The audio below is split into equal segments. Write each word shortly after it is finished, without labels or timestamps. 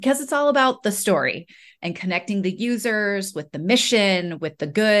because it's all about the story and connecting the users with the mission, with the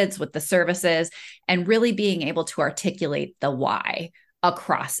goods, with the services, and really being able to articulate the why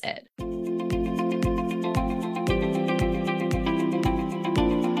across it.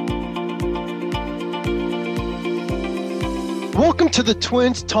 Welcome to the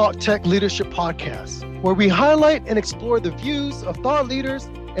Twins Talk Tech Leadership Podcast, where we highlight and explore the views of thought leaders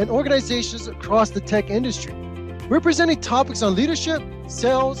and organizations across the tech industry. We're presenting topics on leadership,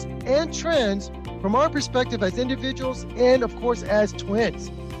 sales, and trends from our perspective as individuals and, of course, as twins.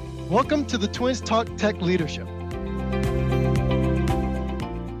 Welcome to the Twins Talk Tech Leadership.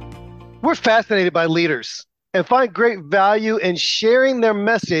 We're fascinated by leaders and find great value in sharing their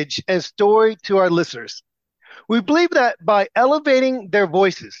message and story to our listeners. We believe that by elevating their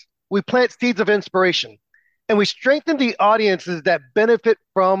voices, we plant seeds of inspiration and we strengthen the audiences that benefit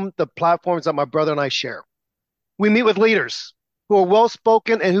from the platforms that my brother and I share. We meet with leaders who are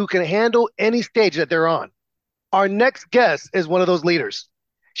well-spoken and who can handle any stage that they're on. Our next guest is one of those leaders.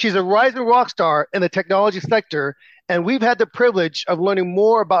 She's a rising rock star in the technology sector, and we've had the privilege of learning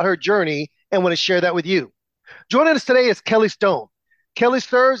more about her journey and want to share that with you. Joining us today is Kelly Stone. Kelly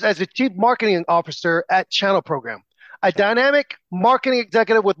serves as the Chief Marketing Officer at Channel Program, a dynamic marketing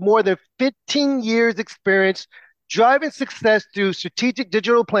executive with more than 15 years experience driving success through strategic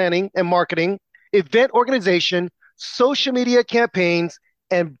digital planning and marketing, event organization, social media campaigns,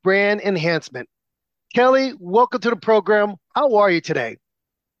 and brand enhancement. Kelly, welcome to the program. How are you today?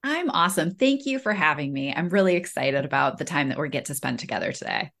 I'm awesome. Thank you for having me. I'm really excited about the time that we get to spend together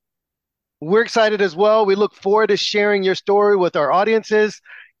today. We're excited as well. We look forward to sharing your story with our audiences.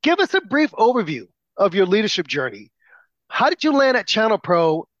 Give us a brief overview of your leadership journey. How did you land at Channel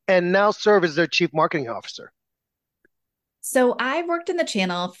Pro and now serve as their Chief Marketing Officer? So I've worked in the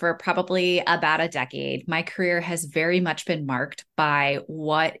channel for probably about a decade. My career has very much been marked by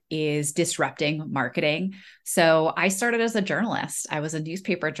what is disrupting marketing. So I started as a journalist. I was a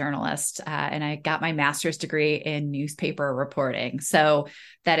newspaper journalist, and I got my master's degree in newspaper reporting. So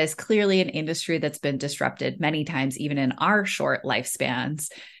that is clearly an industry that's been disrupted many times, even in our short lifespans.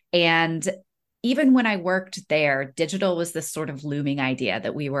 And even when I worked there, digital was this sort of looming idea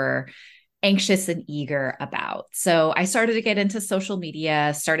that we were anxious and eager about. So I started to get into social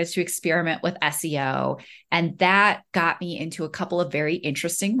media, started to experiment with SEO, and that got me into a couple of very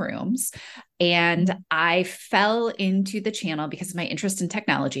interesting rooms. And I fell into the channel because of my interest in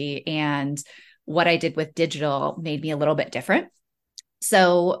technology, and what I did with digital made me a little bit different.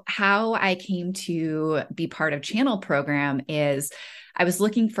 So how I came to be part of Channel Program is I was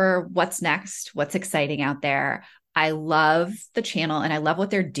looking for what's next, what's exciting out there. I love the channel and I love what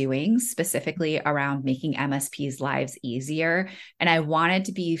they're doing specifically around making MSPs' lives easier. And I wanted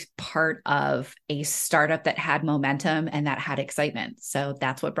to be part of a startup that had momentum and that had excitement. So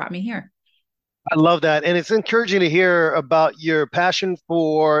that's what brought me here. I love that. And it's encouraging to hear about your passion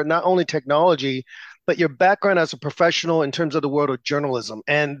for not only technology, but your background as a professional in terms of the world of journalism.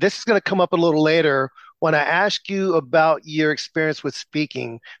 And this is going to come up a little later when I ask you about your experience with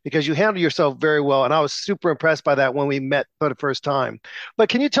speaking, because you handle yourself very well. And I was super impressed by that when we met for the first time. But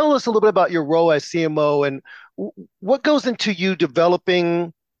can you tell us a little bit about your role as CMO and what goes into you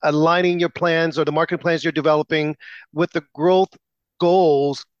developing, aligning your plans or the marketing plans you're developing with the growth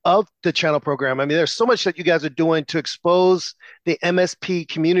goals of the channel program? I mean, there's so much that you guys are doing to expose the MSP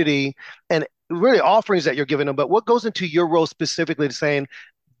community and really offerings that you're giving them, but what goes into your role specifically to saying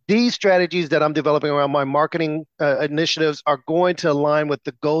these strategies that I'm developing around my marketing initiatives are going to align with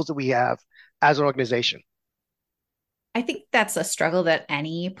the goals that we have as an organization? I think that's a struggle that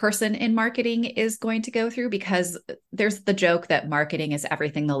any person in marketing is going to go through because there's the joke that marketing is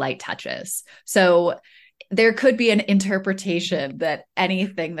everything the light touches. So there could be an interpretation that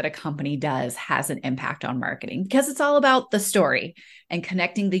anything that a company does has an impact on marketing because it's all about the story and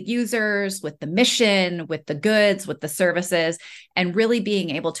connecting the users with the mission, with the goods, with the services, and really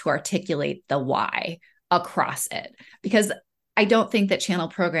being able to articulate the why across it. Because I don't think that Channel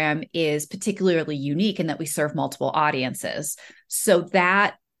Program is particularly unique in that we serve multiple audiences. So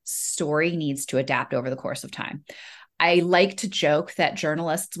that story needs to adapt over the course of time. I like to joke that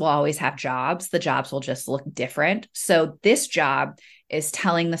journalists will always have jobs. The jobs will just look different. So this job is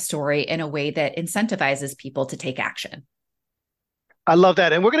telling the story in a way that incentivizes people to take action. I love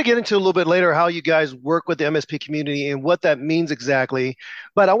that. And we're going to get into a little bit later how you guys work with the MSP community and what that means exactly.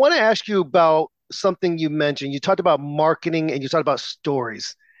 But I want to ask you about something you mentioned. You talked about marketing and you talked about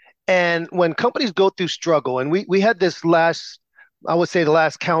stories. And when companies go through struggle, and we had this last, I would say the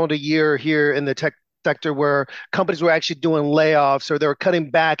last calendar year here in the tech sector where companies were actually doing layoffs or they were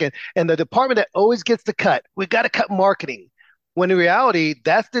cutting back and the department that always gets the cut, we got to cut marketing. when in reality,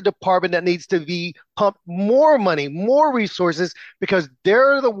 that's the department that needs to be pumped more money, more resources, because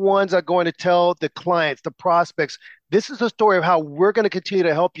they're the ones that are going to tell the clients, the prospects, this is the story of how we're going to continue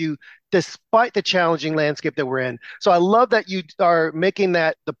to help you despite the challenging landscape that we're in. So I love that you are making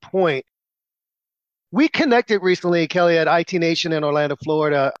that the point. We connected recently, Kelly, at IT Nation in Orlando,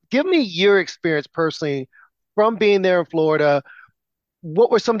 Florida. Give me your experience personally from being there in Florida.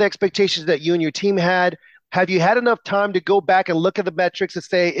 What were some of the expectations that you and your team had? Have you had enough time to go back and look at the metrics and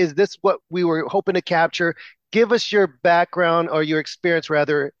say, is this what we were hoping to capture? Give us your background or your experience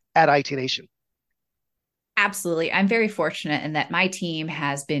rather at IT Nation. Absolutely. I'm very fortunate in that my team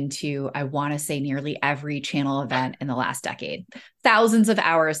has been to, I want to say, nearly every channel event in the last decade. Thousands of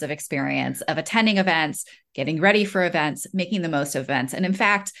hours of experience of attending events, getting ready for events, making the most of events. And in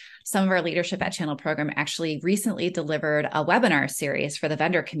fact, some of our leadership at Channel Program actually recently delivered a webinar series for the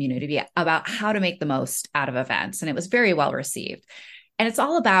vendor community about how to make the most out of events. And it was very well received. And it's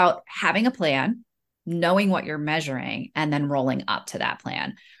all about having a plan, knowing what you're measuring, and then rolling up to that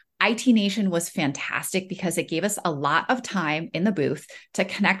plan. IT Nation was fantastic because it gave us a lot of time in the booth to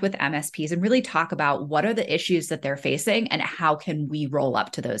connect with MSPs and really talk about what are the issues that they're facing and how can we roll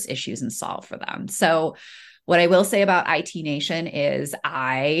up to those issues and solve for them. So what I will say about IT Nation is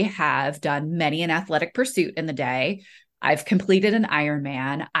I have done many an athletic pursuit in the day. I've completed an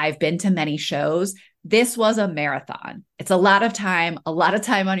Ironman. I've been to many shows. This was a marathon. It's a lot of time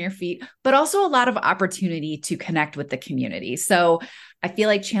on your feet, but also a lot of opportunity to connect with the community. So I feel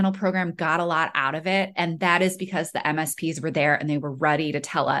like Channel Program got a lot out of it. And that is because the MSPs were there and they were ready to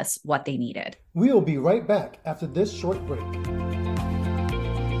tell us what they needed. We will be right back after this short break.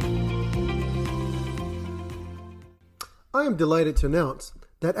 I am delighted to announce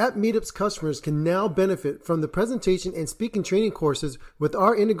that App Meetup's customers can now benefit from the presentation and speaking training courses with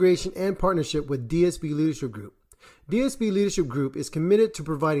our integration and partnership with DSB Leadership Group. DSB Leadership Group is committed to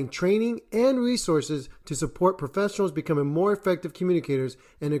providing training and resources to support professionals becoming more effective communicators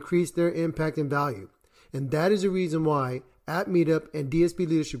and increase their impact and value. And that is the reason why App Meetup and DSB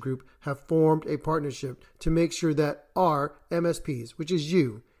Leadership Group have formed a partnership to make sure that our MSPs, which is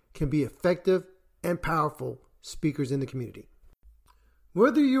you, can be effective and powerful speakers in the community.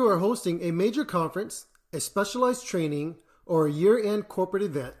 Whether you are hosting a major conference, a specialized training, or a year-end corporate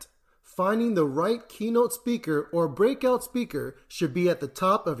event, finding the right keynote speaker or breakout speaker should be at the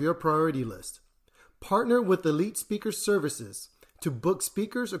top of your priority list. Partner with Elite Speaker Services to book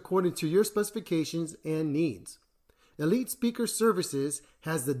speakers according to your specifications and needs. Elite Speaker Services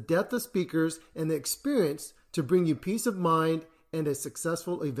has the depth of speakers and the experience to bring you peace of mind and a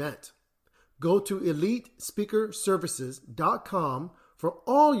successful event. Go to EliteSpeakerServices.com for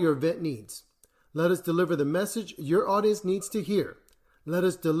all your event needs. Let us deliver the message your audience needs to hear. Let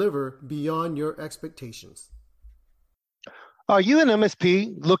us deliver beyond your expectations. Are you an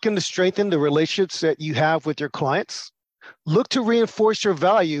MSP looking to strengthen the relationships that you have with your clients? Look to reinforce your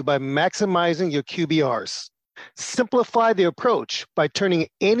value by maximizing your QBRs. Simplify the approach by turning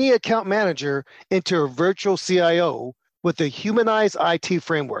any account manager into a virtual CIO with the Humanize IT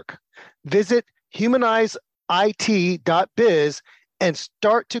framework. Visit humanizeit.biz and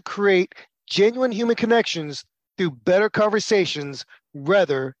start to create genuine human connections through better conversations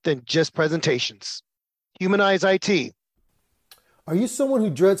rather than just presentations. Humanize IT. Are you someone who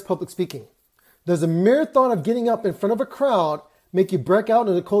dreads public speaking? Does the mere thought of getting up in front of a crowd make you break out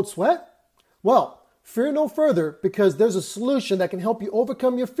in a cold sweat? Well, fear no further, because there's a solution that can help you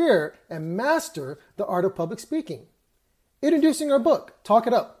overcome your fear and master the art of public speaking. Introducing our book, Talk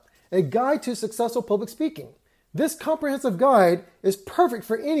It Up, a guide to successful public speaking. This comprehensive guide is perfect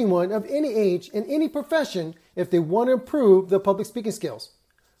for anyone of any age in any profession if they want to improve their public speaking skills.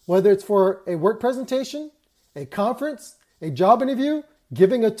 Whether it's for a work presentation, a conference, a job interview,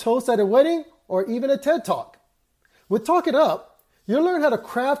 giving a toast at a wedding, or even a TED Talk. With Talk It Up, you'll learn how to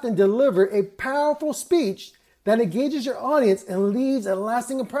craft and deliver a powerful speech that engages your audience and leaves a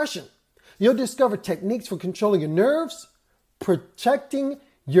lasting impression. You'll discover techniques for controlling your nerves, protecting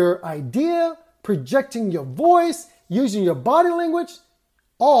your idea, projecting your voice, using your body language,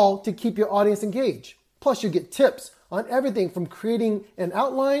 all to keep your audience engaged. Plus, you get tips on everything from creating an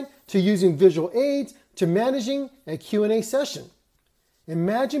outline to using visual aids to managing a Q&A session.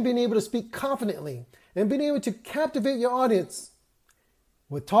 Imagine being able to speak confidently and being able to captivate your audience.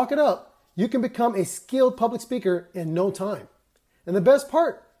 With Talk It Up, you can become a skilled public speaker in no time. And the best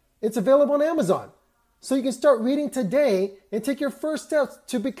part, it's available on Amazon. So you can start reading today and take your first steps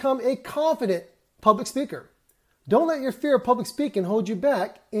to become a confident public speaker. Don't let your fear of public speaking hold you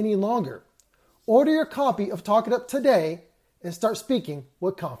back any longer. Order your copy of Talk It Up today and start speaking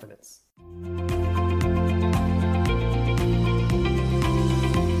with confidence.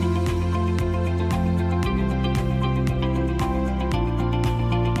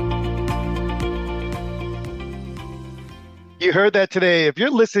 You heard that today. If you're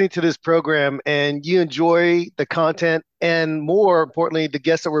listening to this program and you enjoy the content and more importantly, the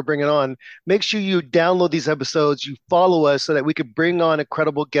guests that we're bringing on, make sure you download these episodes, you follow us so that we could bring on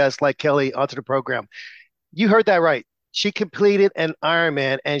incredible guests like Kelly onto the program. You heard that right. She completed an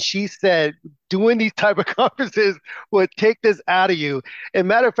Ironman and she said doing these type of conferences would take this out of you. And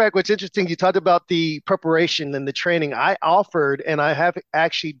matter of fact, what's interesting, you talked about the preparation and the training. I offered and I have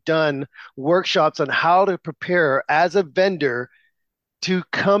actually done workshops on how to prepare as a vendor to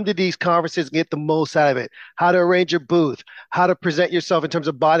come to these conferences and get the most out of it, how to arrange your booth, how to present yourself in terms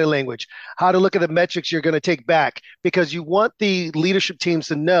of body language, how to look at the metrics you're going to take back, because you want the leadership teams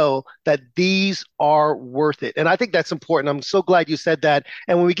to know that these are worth it. And I think that's important. I'm so glad you said that.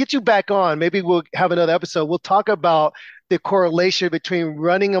 And when we get you back on, maybe we'll have another episode. We'll talk about the correlation between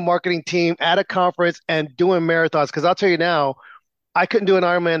running a marketing team at a conference and doing marathons. Because I'll tell you now, I couldn't do an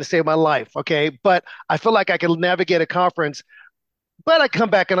Ironman to save my life. Okay. But I feel like I can navigate a conference. But I come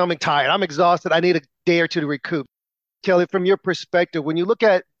back and I'm tired. I'm exhausted. I need a day or two to recoup. Kelly, from your perspective, when you look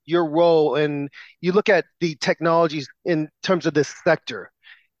at your role and you look at the technologies in terms of this sector,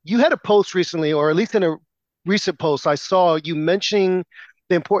 you had a post recently, or at least in a recent post, I saw you mentioning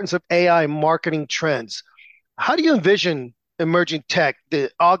the importance of AI marketing trends. How do you envision emerging tech, the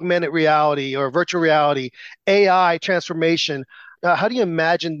augmented reality or virtual reality, AI transformation? How do you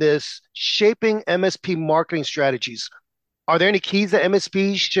imagine this shaping MSP marketing strategies? Are there any keys that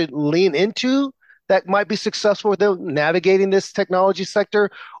MSPs should lean into that might be successful with them navigating this technology sector?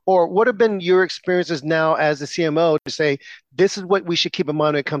 Or what have been your experiences now as a CMO to say, this is what we should keep in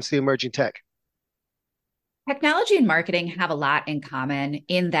mind when it comes to emerging tech? Technology and marketing have a lot in common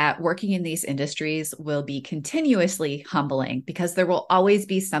in that working in these industries will be continuously humbling because there will always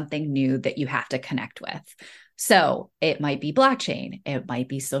be something new that you have to connect with. So it might be blockchain, it might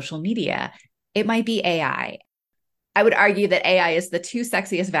be social media, it might be AI. I would argue that AI is the two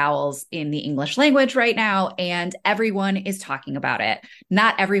sexiest vowels in the English language right now, and everyone is talking about it.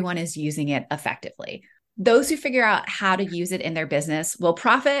 Not everyone is using it effectively. Those who figure out how to use it in their business will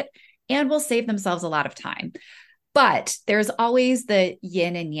profit and will save themselves a lot of time. But there's always the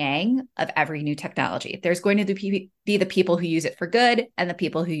yin and yang of every new technology. There's going to be the people who use it for good and the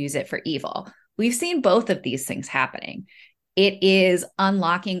people who use it for evil. We've seen both of these things happening. It is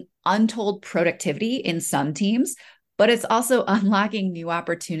unlocking untold productivity in some teams, but it's also unlocking new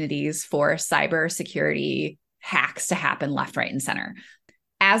opportunities for cybersecurity hacks to happen left, right, and center.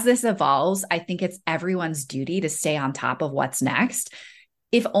 As this evolves, I think it's everyone's duty to stay on top of what's next,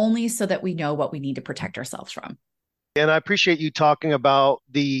 if only so that we know what we need to protect ourselves from. And I appreciate you talking about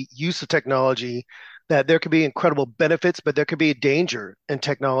the use of technology, that there could be incredible benefits, but there could be a danger in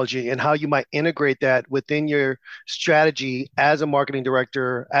technology and how you might integrate that within your strategy as a marketing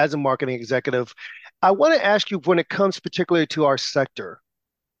director, as a marketing executive. I want to ask you, when it comes particularly to our sector,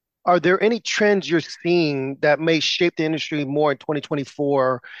 are there any trends you're seeing that may shape the industry more in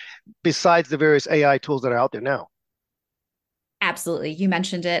 2024 besides the various AI tools that are out there now? Absolutely. You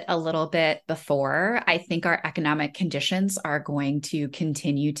mentioned it a little bit before. I think our economic conditions are going to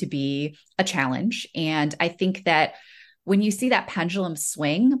continue to be a challenge. And I think that when you see that pendulum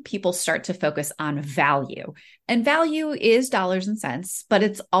swing, people start to focus on value. And value is dollars and cents, but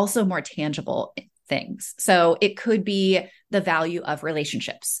it's also more tangible things. So it could be the value of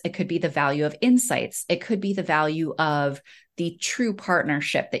relationships. It could be the value of insights. It could be the value of the true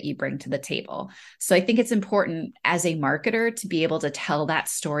partnership that you bring to the table. So I think it's important as a marketer to be able to tell that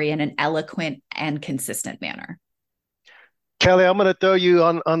story in an eloquent and consistent manner. Kelly, I'm going to throw you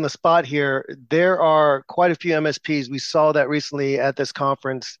on the spot here. There are quite a few MSPs. We saw that recently at this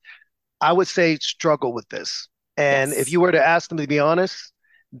conference. I would say struggle with this. And if you were to ask them to be honest,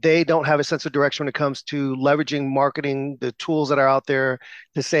 they don't have a sense of direction when it comes to leveraging marketing, the tools that are out there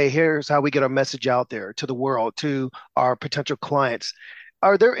to say, here's how we get our message out there to the world, to our potential clients.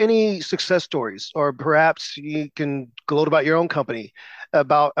 Are there any success stories, or perhaps you can gloat about your own company,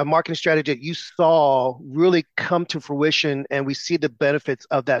 about a marketing strategy that you saw really come to fruition and we see the benefits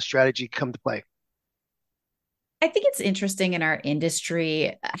of that strategy come to play? I think it's interesting in our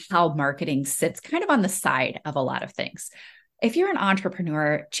industry how marketing sits kind of on the side of a lot of things. If you're an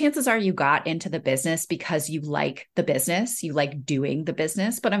entrepreneur, chances are you got into the business because you like the business, you like doing the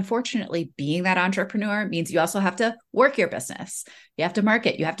business. But unfortunately, being that entrepreneur means you also have to work your business. You have to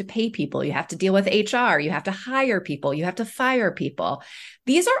market, you have to pay people, you have to deal with HR, you have to hire people, you have to fire people.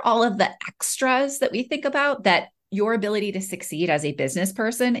 These are all of the extras that we think about, that your ability to succeed as a business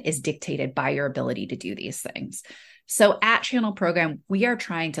person is dictated by your ability to do these things. So at Channel Program, we are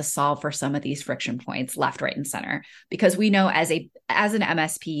trying to solve for some of these friction points left, right, and center, because we know as an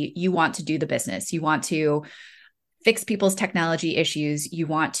MSP, you want to do the business. You want to fix people's technology issues. You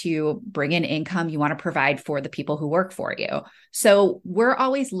want to bring in income. You want to provide for the people who work for you. So we're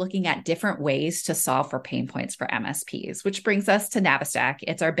always looking at different ways to solve for pain points for MSPs, which brings us to Navistack.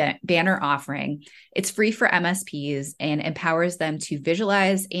 It's our banner offering. It's free for MSPs and empowers them to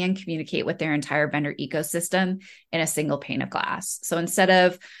visualize and communicate with their entire vendor ecosystem in a single pane of glass. So instead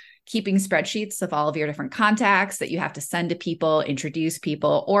of keeping spreadsheets of all of your different contacts that you have to send to people, introduce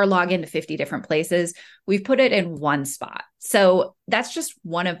people, or log into 50 different places, we've put it in one spot. So that's just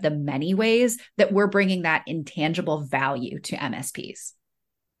one of the many ways that we're bringing that intangible value to MSPs.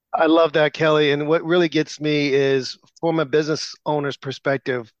 I love that, Kelly. And what really gets me is from a business owner's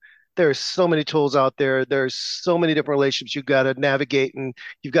perspective, there's so many tools out there. There's so many different relationships you've got to navigate, and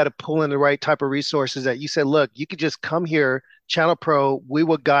you've got to pull in the right type of resources that you said, look, you could just come here, Channel Pro. We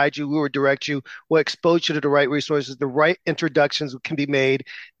will guide you. We will direct you. We'll expose you to the right resources. The right introductions can be made.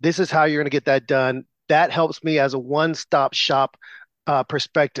 This is how you're going to get that done. That helps me as a one-stop shop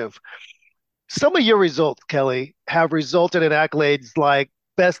perspective. Some of your results, Kelly, have resulted in accolades like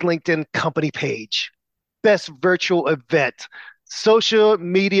Best LinkedIn Company Page, Best Virtual Event, Social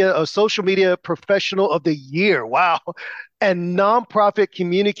Media Professional of the Year. Wow. And Nonprofit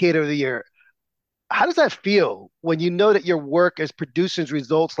Communicator of the Year. How does that feel when you know that your work is producing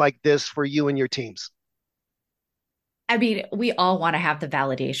results like this for you and your teams? I mean, we all want to have the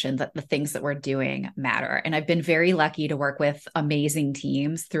validation that the things that we're doing matter. And I've been very lucky to work with amazing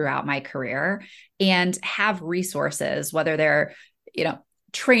teams throughout my career and have resources, whether they're,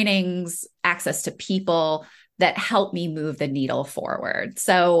 trainings, access to people that help me move the needle forward.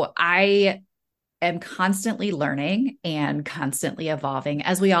 So I am constantly learning and constantly evolving,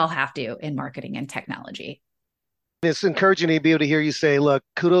 as we all have to in marketing and technology. It's encouraging to be able to hear you say, look,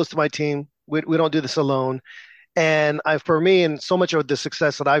 kudos to my team. We don't do this alone. And for me, and so much of the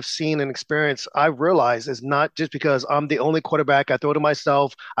success that I've seen and experienced, I've realized is not just because I'm the only quarterback. I throw to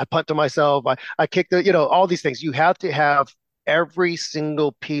myself, I punt to myself, I kick all these things. You have to have every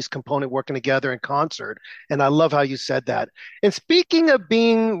single piece component working together in concert. And I love how you said that. And speaking of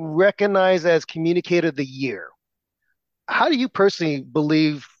being recognized as Communicator of the Year, how do you personally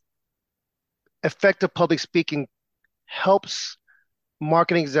believe effective public speaking helps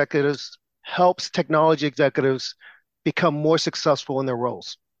marketing executives, helps technology executives become more successful in their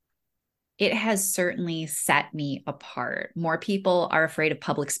roles? It has certainly set me apart. More people are afraid of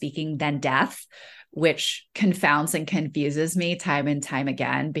public speaking than death, which confounds and confuses me time and time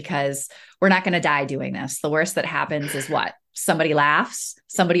again, because we're not going to die doing this. The worst that happens is what? Somebody laughs.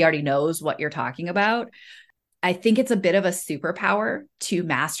 Somebody already knows what you're talking about. I think it's a bit of a superpower to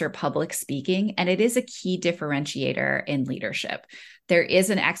master public speaking, and it is a key differentiator in leadership. There is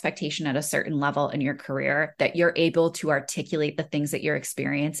an expectation at a certain level in your career that you're able to articulate the things that you're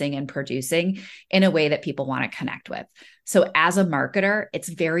experiencing and producing in a way that people want to connect with. So as a marketer, it's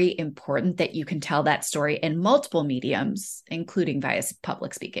very important that you can tell that story in multiple mediums, including via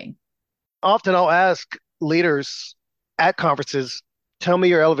public speaking. Often I'll ask leaders at conferences, tell me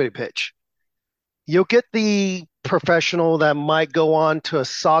your elevator pitch. You'll get the professional that might go on to a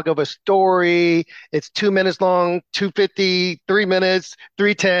saga of a story. It's 2 minutes long, 250, 3 minutes,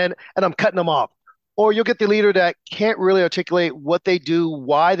 310, and I'm cutting them off. Or you'll get the leader that can't really articulate what they do,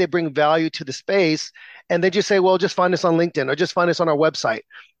 why they bring value to the space, and they just say, well, just find us on LinkedIn or just find us on our website.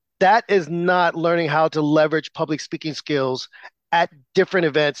 That is not learning how to leverage public speaking skills at different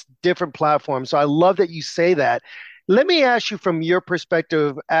events, different platforms. So I love that you say that. Let me ask you from your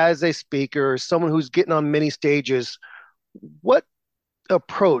perspective as a speaker, someone who's getting on many stages, what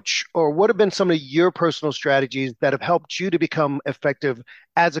approach or what have been some of your personal strategies that have helped you to become effective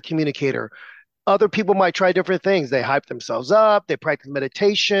as a communicator? Other people might try different things. They hype themselves up, they practice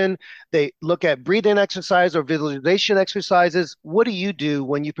meditation, they look at breathing exercise or visualization exercises. What do you do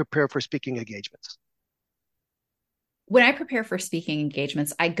when you prepare for speaking engagements? When I prepare for speaking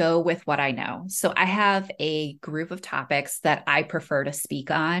engagements, I go with what I know. So I have a group of topics that I prefer to speak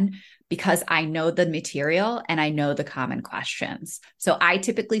on because I know the material and I know the common questions. So I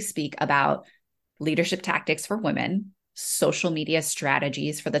typically speak about leadership tactics for women, social media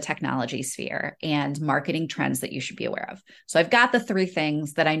strategies for the technology sphere, and marketing trends that you should be aware of. So I've got the three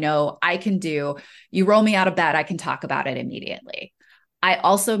things that I know I can do. You roll me out of bed, I can talk about it immediately. I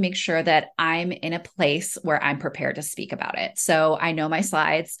also make sure that I'm in a place where I'm prepared to speak about it. So I know my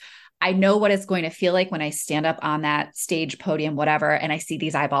slides. I know what it's going to feel like when I stand up on that stage, podium, whatever, and I see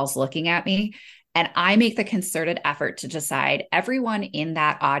these eyeballs looking at me. And I make the concerted effort to decide everyone in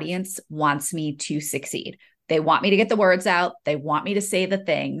that audience wants me to succeed. They want me to get the words out. They want me to say the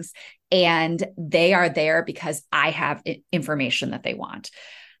things. And they are there because I have information that they want.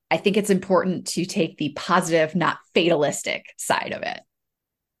 I think it's important to take the positive, not fatalistic side of it.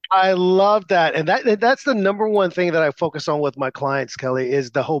 I love that. And that's the number one thing that I focus on with my clients, Kelly,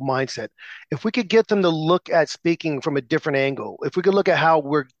 is the whole mindset. If we could get them to look at speaking from a different angle, if we could look at how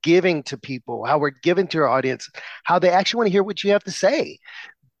we're giving to people, how we're giving to our audience, how they actually want to hear what you have to say,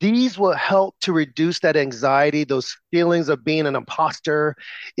 these will help to reduce that anxiety, those feelings of being an imposter.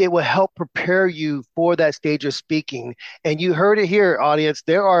 It will help prepare you for that stage of speaking. And you heard it here, audience.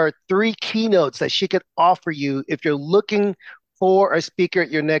 There are 3 keynotes that she could offer you if you're looking for a speaker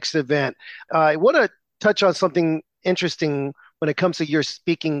at your next event. I want to touch on something interesting when it comes to your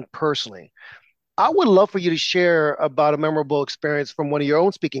speaking personally. I would love for you to share about a memorable experience from one of your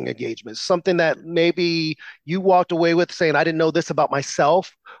own speaking engagements, something that maybe you walked away with saying, I didn't know this about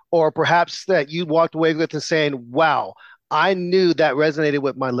myself, or perhaps that you walked away with and saying, wow, I knew that resonated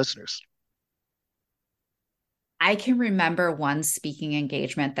with my listeners. I can remember one speaking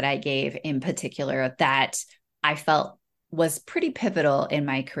engagement that I gave in particular that I felt was pretty pivotal in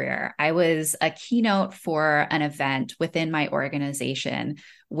my career. I was a keynote for an event within my organization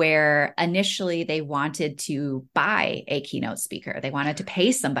where initially they wanted to buy a keynote speaker. They wanted to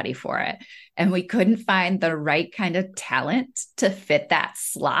pay somebody for it. And we couldn't find the right kind of talent to fit that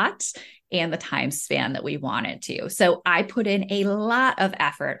slot and the time span that we wanted to. So I put in a lot of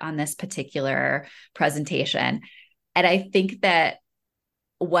effort on this particular presentation. And I think that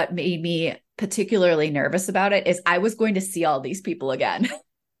what made me particularly nervous about it is I was going to see all these people again.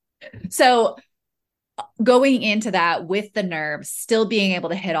 So going into that with the nerves, still being able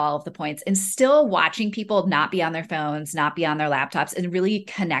to hit all of the points and still watching people not be on their phones, not be on their laptops, and really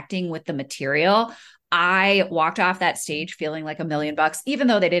connecting with the material. I walked off that stage feeling like $1 million, even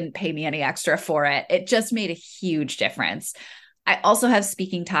though they didn't pay me any extra for it. It just made a huge difference. I also have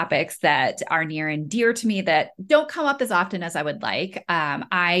speaking topics that are near and dear to me that don't come up as often as I would like.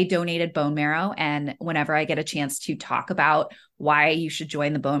 I donated bone marrow, and whenever I get a chance to talk about why you should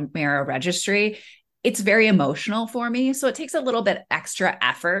join the bone marrow registry, it's very emotional for me. So it takes a little bit extra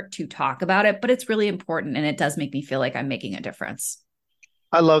effort to talk about it, but it's really important, and it does make me feel like I'm making a difference.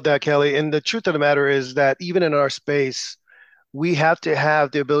 I love that, Kelly. And the truth of the matter is that even in our space, we have to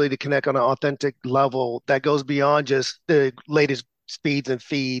have the ability to connect on an authentic level that goes beyond just the latest speeds and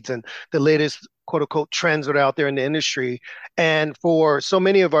feeds and the latest quote unquote trends that are out there in the industry. And for so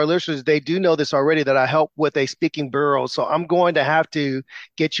many of our listeners, they do know this already that I help with a speaking bureau. So I'm going to have to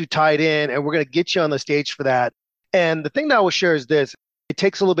get you tied in, and we're going to get you on the stage for that. And the thing that I will share is this: it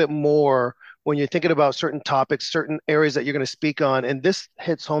takes a little bit more when you're thinking about certain topics, certain areas that you're going to speak on. And this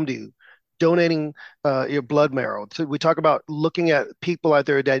hits home to you. Donating your blood marrow. So we talk about looking at people out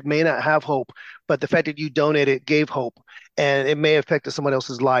there that may not have hope, but the fact that you donated gave hope, and it may affect someone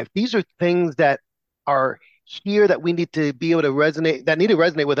else's life. These are things that are here that we need to be able to resonate, that need to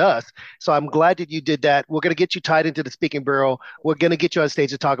resonate with us. So I'm glad that you did that. We're going to get you tied into the speaking bureau. We're going to get you on stage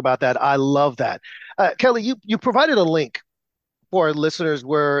to talk about that. I love that. Kelly, you provided a link for our listeners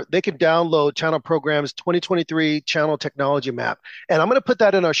where they can download Channel Program's 2023 Channel Technology Map. And I'm going to put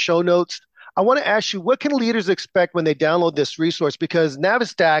that in our show notes. I want to ask you, what can leaders expect when they download this resource? Because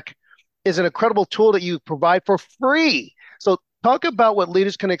Navistack is an incredible tool that you provide for free. So talk about what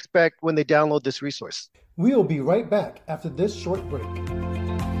leaders can expect when they download this resource. We will be right back after this short break.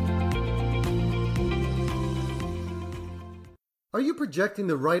 Are you projecting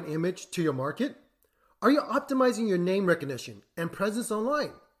the right image to your market? Are you optimizing your name recognition and presence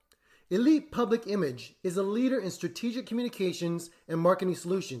online? Elite Public Image is a leader in strategic communications and marketing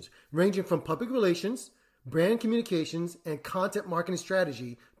solutions, ranging from public relations, brand communications, and content marketing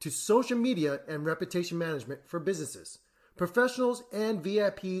strategy to social media and reputation management for businesses, professionals, and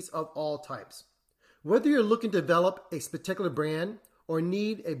VIPs of all types. Whether you're looking to develop a particular brand or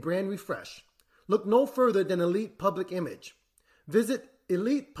need a brand refresh, look no further than Elite Public Image. Visit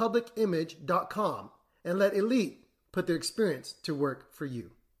elitepublicimage.com and let Elite put their experience to work for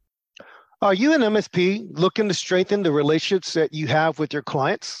you. Are you an MSP looking to strengthen the relationships that you have with your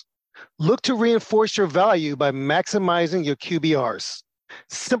clients? Look to reinforce your value by maximizing your QBRs.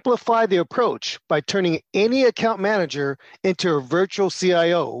 Simplify the approach by turning any account manager into a virtual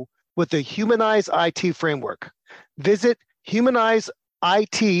CIO with the Humanize IT framework. Visit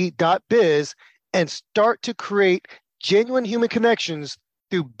humanizeit.biz and start to create genuine human connections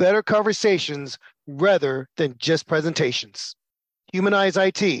through better conversations rather than just presentations. Humanize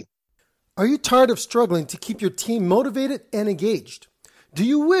IT. Are you tired of struggling to keep your team motivated and engaged? Do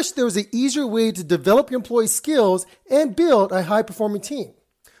you wish there was an easier way to develop your employees' skills and build a high-performing team?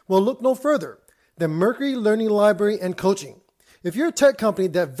 Well, look no further than Mercury Learning Library and Coaching. If you're a tech company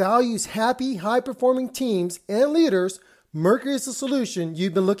that values happy, high-performing teams and leaders, Mercury is the solution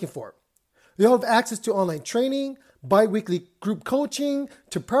you've been looking for. You'll have access to online training, bi-weekly group coaching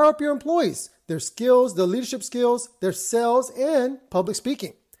to power up your employees, their skills, their leadership skills, their sales, and public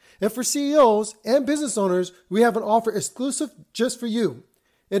speaking. And for CEOs and business owners, we have an offer exclusive just for you.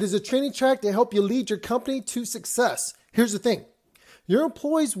 It is a training track to help you lead your company to success. Here's the thing. Your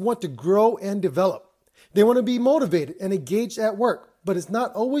employees want to grow and develop. They want to be motivated and engaged at work, but it's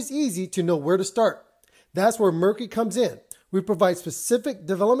not always easy to know where to start. That's where Mercury comes in. We provide specific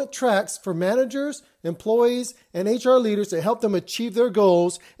development tracks for managers, employees, and HR leaders to help them achieve their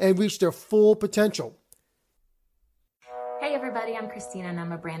goals and reach their full potential. Hey everybody, I'm Christina and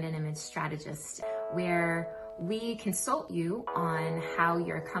I'm a brand and image strategist where we consult you on how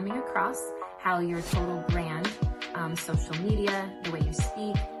you're coming across, how your total brand, social media, the way you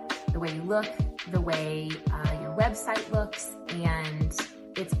speak, the way you look, the way your website looks, and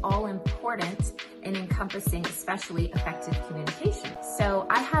it's all important in encompassing especially effective communication. So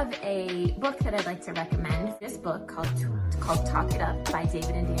I have a book that I'd like to recommend. This book called Talk It Up by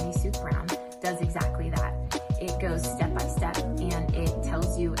David and Danny Suk Brown does exactly that. It goes step by step and it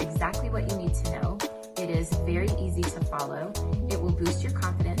tells you exactly what you need to know. It is very easy to follow. It will boost your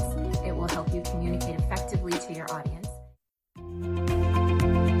confidence. It will help you communicate effectively to your audience.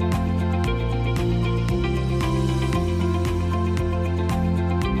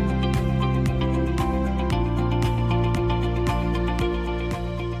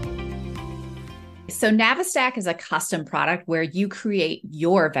 So Navistack is a custom product where you create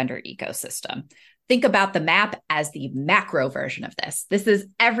your vendor ecosystem. Think about the map as the macro version of this. This is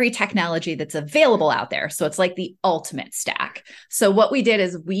every technology that's available out there. So it's like the ultimate stack. So what we did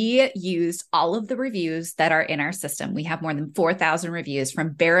is we used all of the reviews that are in our system. We have more than 4,000 reviews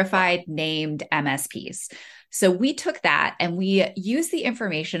from verified named MSPs. So we took that and we used the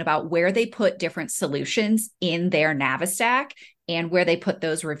information about where they put different solutions in their Navistack and where they put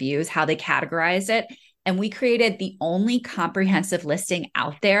those reviews, how they categorized it. And we created the only comprehensive listing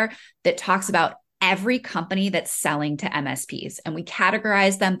out there that talks about every company that's selling to MSPs. And we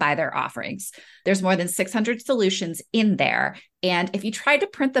categorize them by their offerings. There's more than 600 solutions in there. And if you tried to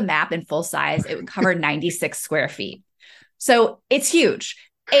print the map in full size, it would cover 96 square feet. So it's huge.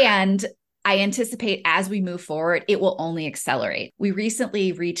 And I anticipate as we move forward, it will only accelerate. We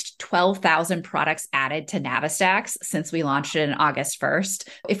recently reached 12,000 products added to Navistacks since we launched it on August 1st.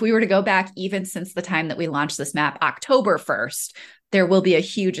 If we were to go back even since the time that we launched this map, October 1st, there will be a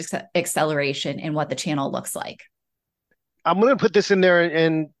huge acceleration in what the channel looks like. I'm going to put this in there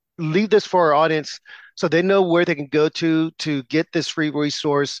and leave this for our audience so they know where they can go to get this free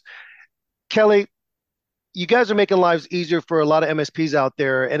resource. Kelly, you guys are making lives easier for a lot of MSPs out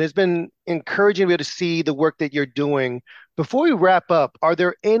there, and it's been encouraging to be able to see the work that you're doing. Before we wrap up, are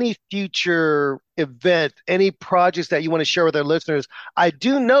there any future events, any projects that you want to share with our listeners? I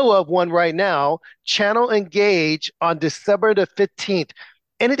do know of one right now, Channel Engage on December the 15th.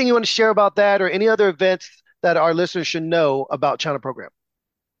 Anything you want to share about that or any other events that our listeners should know about Channel Program?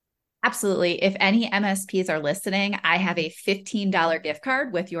 Absolutely. If any MSPs are listening, I have a $15 gift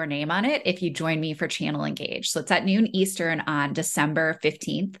card with your name on it if you join me for Channel Engage. So it's at noon Eastern on December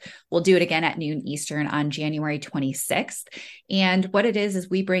 15th. We'll do it again at noon Eastern on January 26th. And what it is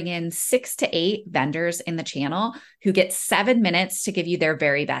we bring in 6 to 8 vendors in the channel who get 7 minutes to give you their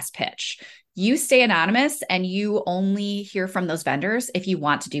very best pitch. You stay anonymous and you only hear from those vendors if you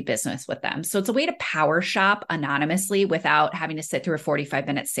want to do business with them. So it's a way to power shop anonymously without having to sit through a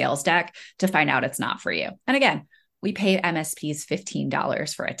 45-minute sales deck to find out it's not for you. And again, we pay MSPs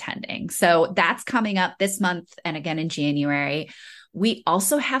 $15 for attending. So that's coming up this month and again in January. We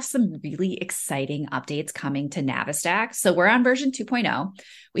also have some really exciting updates coming to Navistack. So we're on version 2.0.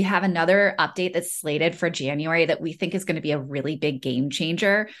 We have another update that's slated for January that we think is going to be a really big game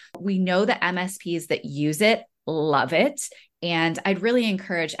changer. We know that MSPs that use it love it. And I'd really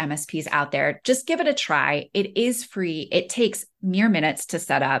encourage MSPs out there, just give it a try. It is free. It takes mere minutes to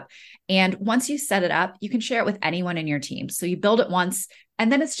set up. And once you set it up, you can share it with anyone in your team. So you build it once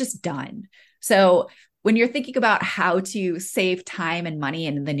and then it's just done. So when you're thinking about how to save time and money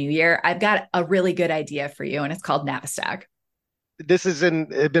in the new year, I've got a really good idea for you, and it's called Navistack. This has been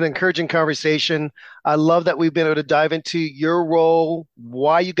an encouraging conversation. I love that we've been able to dive into your role,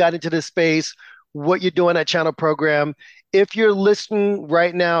 why you got into this space, what you're doing at Channel Program. If you're listening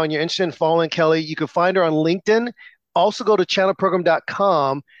right now and you're interested in following Kelly, you can find her on LinkedIn. Also go to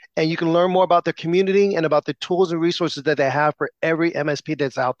channelprogram.com and you can learn more about their community and about the tools and resources that they have for every MSP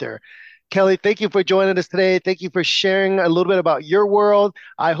that's out there. Kelly, thank you for joining us today. Thank you for sharing a little bit about your world.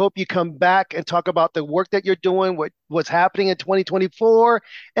 I hope you come back and talk about the work that you're doing, what's happening in 2024.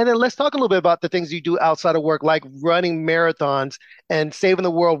 And then let's talk a little bit about the things you do outside of work, like running marathons and saving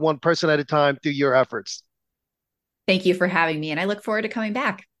the world one person at a time through your efforts. Thank you for having me, and I look forward to coming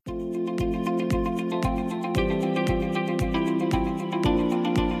back.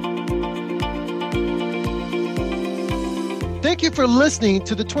 Thank you for listening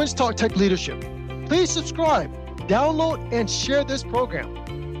to the Twins Talk Tech Leadership. Please subscribe, download, and share this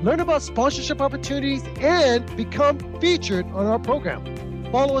program. Learn about sponsorship opportunities and become featured on our program.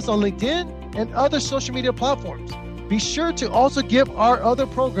 Follow us on LinkedIn and other social media platforms. Be sure to also give our other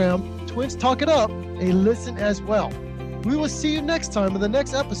program, Twins Talk It Up, a listen as well. We will see you next time in the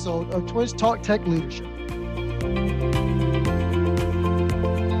next episode of Twins Talk Tech Leadership.